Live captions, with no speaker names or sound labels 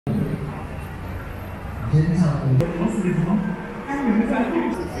Hello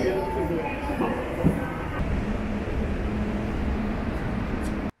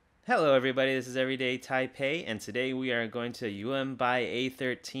everybody, this is Everyday Taipei, and today we are going to Yuanbai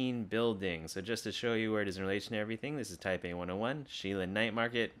A13 building. So just to show you where it is in relation to everything, this is Taipei 101, Shilin Night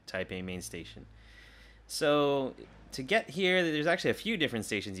Market, Taipei Main Station. So to get here, there's actually a few different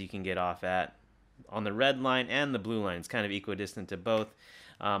stations you can get off at, on the red line and the blue line. It's kind of equidistant to both.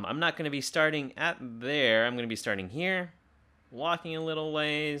 I'm not going to be starting at there, I'm going to be starting here, walking a little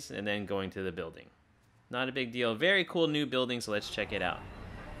ways, and then going to the building. Not a big deal. Very cool new building, so let's check it out.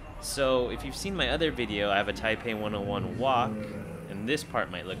 So if you've seen my other video, I have a Taipei 101 walk, and this part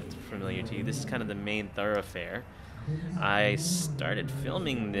might look familiar to you. This is kind of the main thoroughfare. I started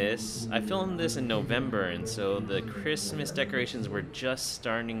filming this. I filmed this in November, and so the Christmas decorations were just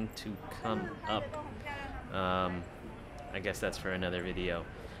starting to come up. I guess that's for another video.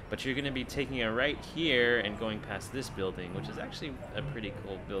 But you're going to be taking a right here and going past this building, which is actually a pretty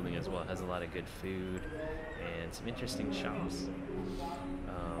cool building as well. It has a lot of good food and some interesting shops.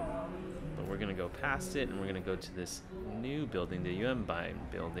 But we're going to go past it, and we're going to go to this new building, the Yuanbai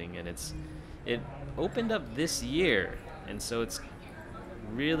building, and it opened up this year, and so it's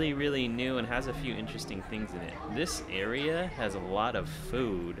really, really new and has a few interesting things in it. This area has a lot of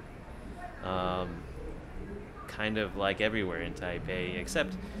food, kind of like everywhere in Taipei,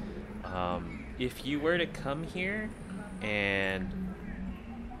 except if you were to come here and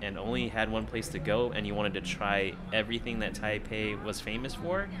only had one place to go and you wanted to try everything that Taipei was famous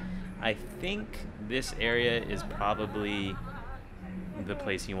for, I think this area is probably the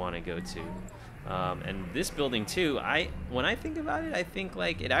place you want to go to. And this building too, when I think about it, I think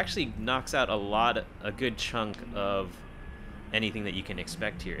like it actually knocks out a good chunk of anything that you can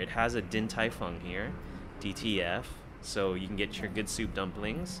expect here. It has a Din Tai Fung here, DTF, so you can get your good soup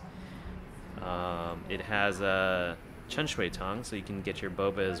dumplings. It has a Chun Shui Tong, so you can get your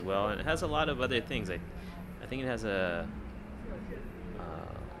boba as well, and it has a lot of other things. I think it has a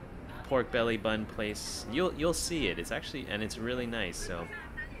pork belly bun place. You'll see it. It's actually, and it's really nice. So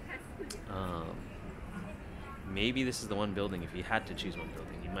maybe this is the one building. If you had to choose one building,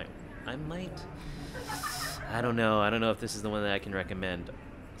 I don't know if this is the one that I can recommend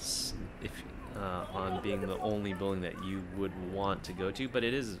if on being the only building that you would want to go to, but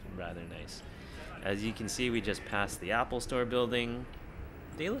it is rather nice. As you can see, we just passed the Apple Store building.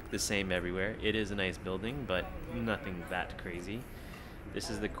 They look the same everywhere. It is a nice building, but nothing that crazy.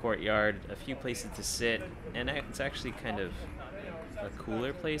 This is the courtyard, a few places to sit, and it's actually kind of a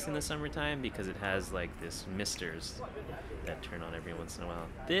cooler place in the summertime because it has like this misters that turn on every once in a while.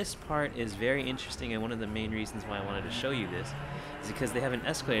 This part is very interesting, and one of the main reasons why I wanted to show you this is because they have an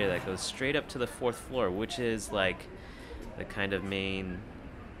escalator that goes straight up to the 4th floor, which is like the kind of main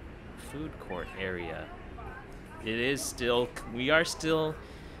food court area. We are still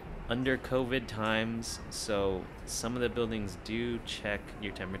under COVID times, so some of the buildings do check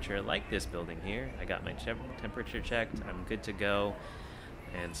your temperature, like this building here. I got my temperature checked, I'm good to go,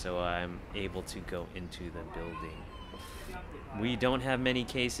 and so I'm able to go into the building. We don't have many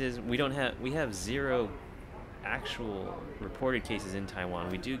cases. We have 0 actual reported cases in Taiwan.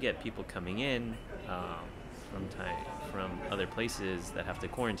 We do get people coming in from other places that have to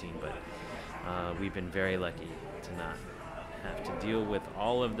quarantine, but we've been very lucky to not have to deal with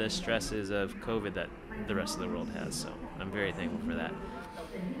all of the stresses of COVID that the rest of the world has, so I'm very thankful for that.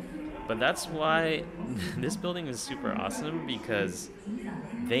 But that's why this building is super awesome, because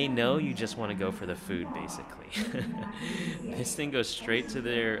they know you just want to go for the food, basically. This thing goes straight to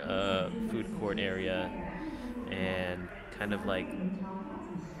their food court area, and kind of like,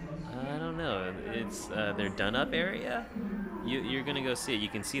 I don't know, it's their done-up area. You're gonna go see it. You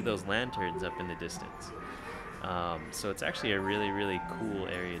can see those lanterns up in the distance. So it's actually a really, really cool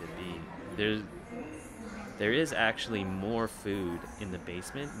area to be. There is actually more food in the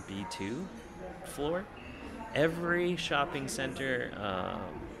basement, B2 floor. Every shopping center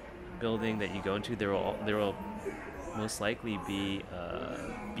building that you go into, there will most likely be a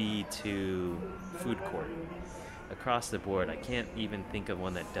B2 food court across the board. I can't even think of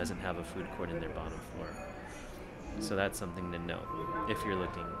one that doesn't have a food court in their bottom floor. So that's something to know if you're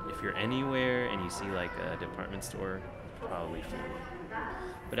looking. If you're anywhere and you see like a department store, probably food.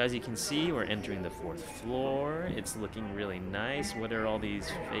 But as you can see, we're entering the 4th floor. It's looking really nice. What are all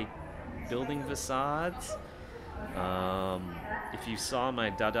these fake building facades? If you saw my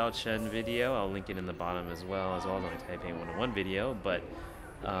Dadao Chen video, I'll link it in the bottom as well as my Taipei 101 video, but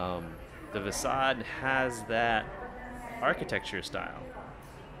the facade has that architecture style.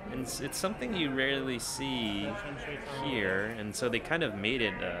 And it's something you rarely see here, and so they kind of made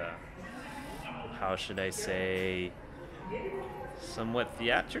it, how should I say, somewhat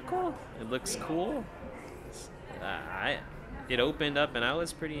theatrical. It looks cool. It opened up and I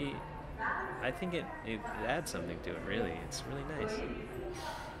was pretty. I think it adds something to it. Really, it's really nice.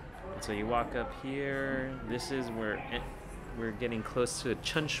 And so you walk up here. This is where we're getting close to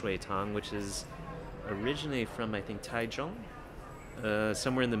Chen Shui Tang, which is originally from, I think, Taichung,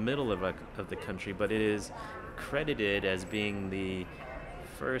 somewhere in the middle of the country, but it is credited as being the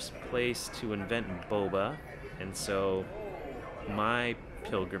first place to invent boba, and so my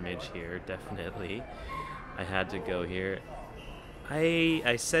pilgrimage here, definitely, I had to go here.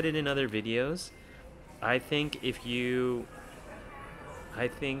 I said it in other videos. I think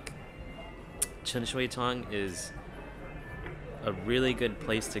Chen Shui Tang is a really good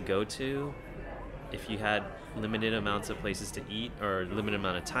place to go to if you had limited amounts of places to eat or limited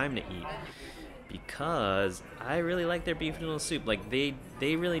amount of time to eat, because I really like their beef noodle soup. Like they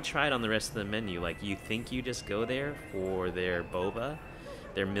really tried on the rest of the menu. Like you think you just go there for their boba,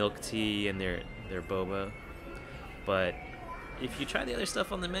 their milk tea and their boba, but if you try the other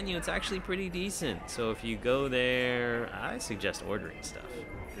stuff on the menu, it's actually pretty decent. So if you go there, I suggest ordering stuff.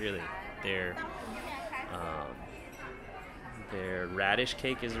 Really, their radish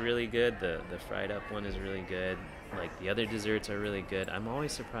cake is really good. The fried up one is really good. Like the other desserts are really good. I'm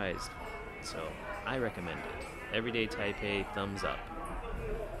always surprised. So I recommend it. Everyday Taipei, thumbs up.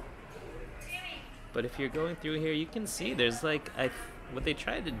 But if you're going through here, you can see there's like, what they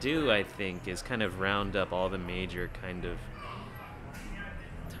tried to do, I think, is kind of round up all the major kind of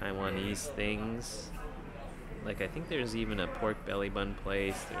Taiwanese things. Like I think there's even a pork belly bun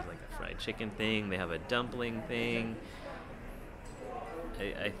place. There's like a fried chicken thing. They have a dumpling thing.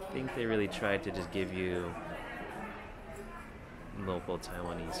 I think they really tried to just give you local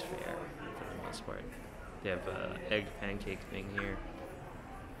Taiwanese fare for the most part. They have a egg pancake thing here.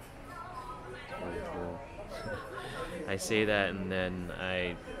 It's really cool. I say that and then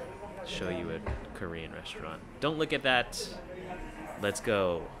I show you a Korean restaurant. Don't look at that. Let's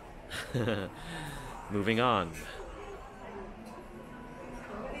go. Moving on.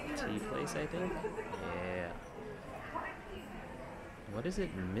 Tea place, I think? Yeah. What is it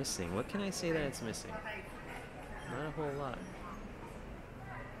missing? What can I say that it's missing? Not a whole lot.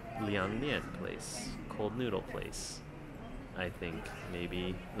 Liang Mian place. Cold noodle place. I think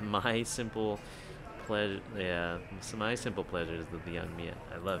maybe my simple pleasure. Yeah, my simple pleasure is the Liang Mian.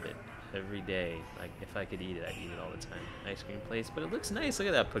 I love it. Every day. Like if I could eat it, I'd eat it all the time. Ice cream place. But it looks nice. Look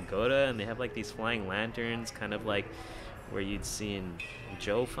at that pagoda, and they have like these flying lanterns, kind of like where you'd see in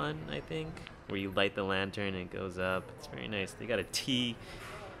Joe Fun, I think, where you light the lantern and it goes up. It's very nice. They got a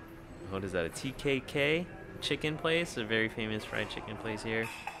what is that, a TKK chicken place, a very famous fried chicken place here.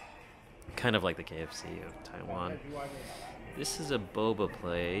 Kind of like the KFC of Taiwan. This is a boba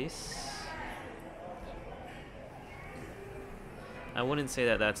place. I wouldn't say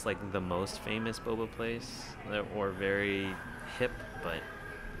that that's like the most famous boba place or very hip, but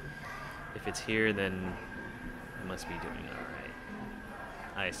if it's here, then it must be doing alright.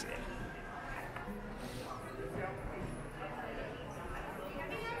 I see.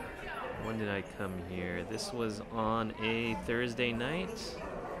 When did I come here? This was on a Thursday night,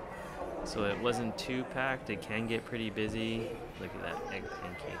 so it wasn't too packed. It can get pretty busy. Look at that egg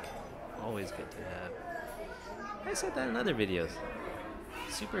pancake. Always good to have. I said that in other videos.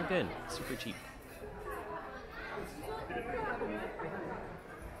 Super good, super cheap.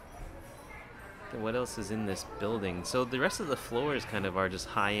 Then what else is in this building? So the rest of the floors kind of are just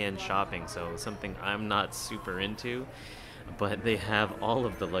high-end shopping, so something I'm not super into. But they have all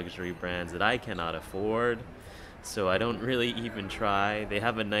of the luxury brands that I cannot afford, so I don't really even try. They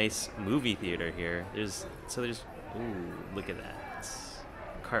have a nice movie theater here. There's ooh, look at that. It's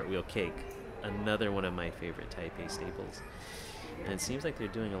cartwheel cake, another one of my favorite Taipei staples. And it seems like they're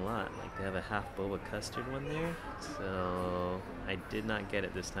doing a lot. Like they have a half boba custard one there, so I did not get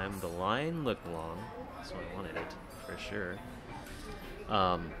it this time. The line looked long, so I wanted it for sure.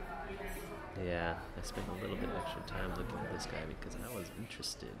 Yeah, I spent a little bit of extra time looking at this guy because I was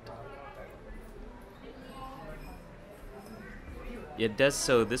interested. It does,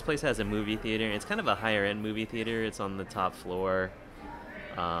 so this place has a movie theater. It's kind of a higher end movie theater. It's on the top floor.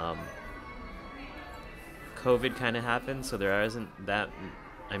 COVID kind of happened, so there isn't that,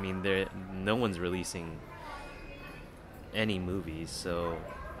 I mean, no one's releasing any movies, so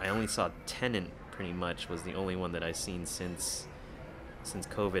I only saw Tenet pretty much, was the only one that I've seen since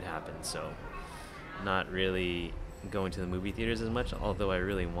COVID happened, so not really going to the movie theaters as much, although I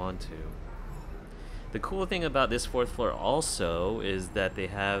really want to. The cool thing about this fourth floor also is that they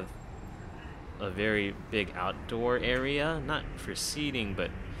have a very big outdoor area, not for seating,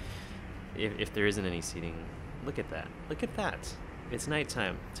 but if there isn't any seating, look at that. Look at that. It's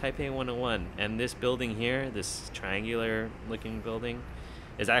nighttime. Taipei 101. And this building here, this triangular looking building,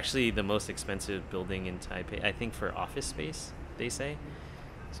 is actually the most expensive building in Taipei. I think for office space, they say.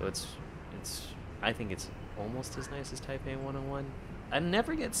 So I think it's almost as nice as Taipei 101. I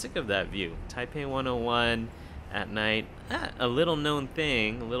never get sick of that view. Taipei 101 at night. A little known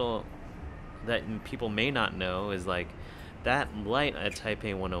thing, a little that people may not know is like that light at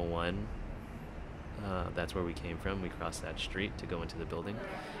Taipei 101. That's where we came from. We crossed that street to go into the building.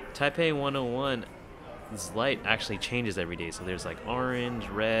 Taipei 101, this light actually changes every day. So there's like orange,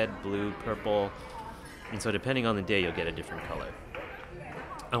 red, blue, purple. And so depending on the day, you'll get a different color.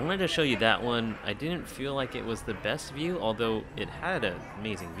 I wanted to show you that one. I didn't feel like it was the best view, although it had an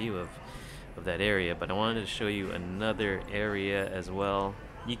amazing view of that area. But I wanted to show you another area as well.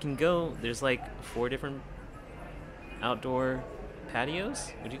 You can go, there's like 4 different outdoor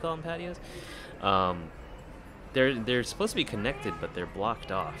patios. Would you call them patios? They're supposed to be connected, but they're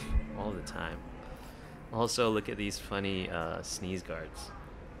blocked off all the time. Also, look at these funny sneeze guards.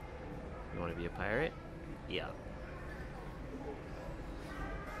 You want to be a pirate? Yeah.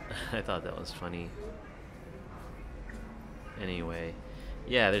 I thought that was funny. Anyway,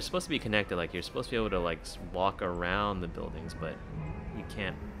 yeah, they're supposed to be connected. Like, you're supposed to be able to like walk around the buildings, but you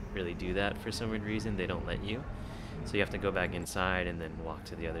can't really do that for some weird reason. They don't let you. So you have to go back inside and then walk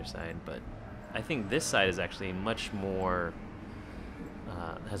to the other side. But I think this side is actually much more,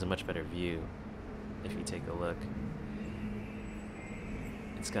 has a much better view if you take a look.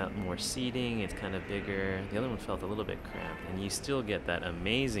 It's got more seating, it's kind of bigger. The other one felt a little bit cramped, and you still get that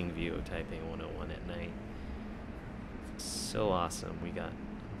amazing view of Taipei 101 at night. So awesome. We got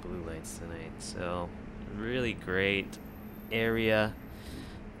blue lights tonight, so really great area.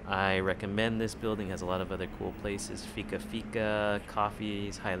 I recommend this building. Has a lot of other cool places. Fika coffee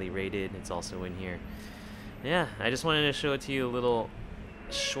is highly rated. It's also in here. Yeah, I just wanted to show it to you, a little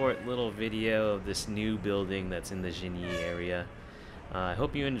short little video of this new building that's in the Xinyi area. I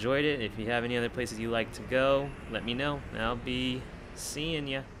hope you enjoyed it. If you have any other places you like to go, let me know. I'll be seeing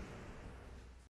ya.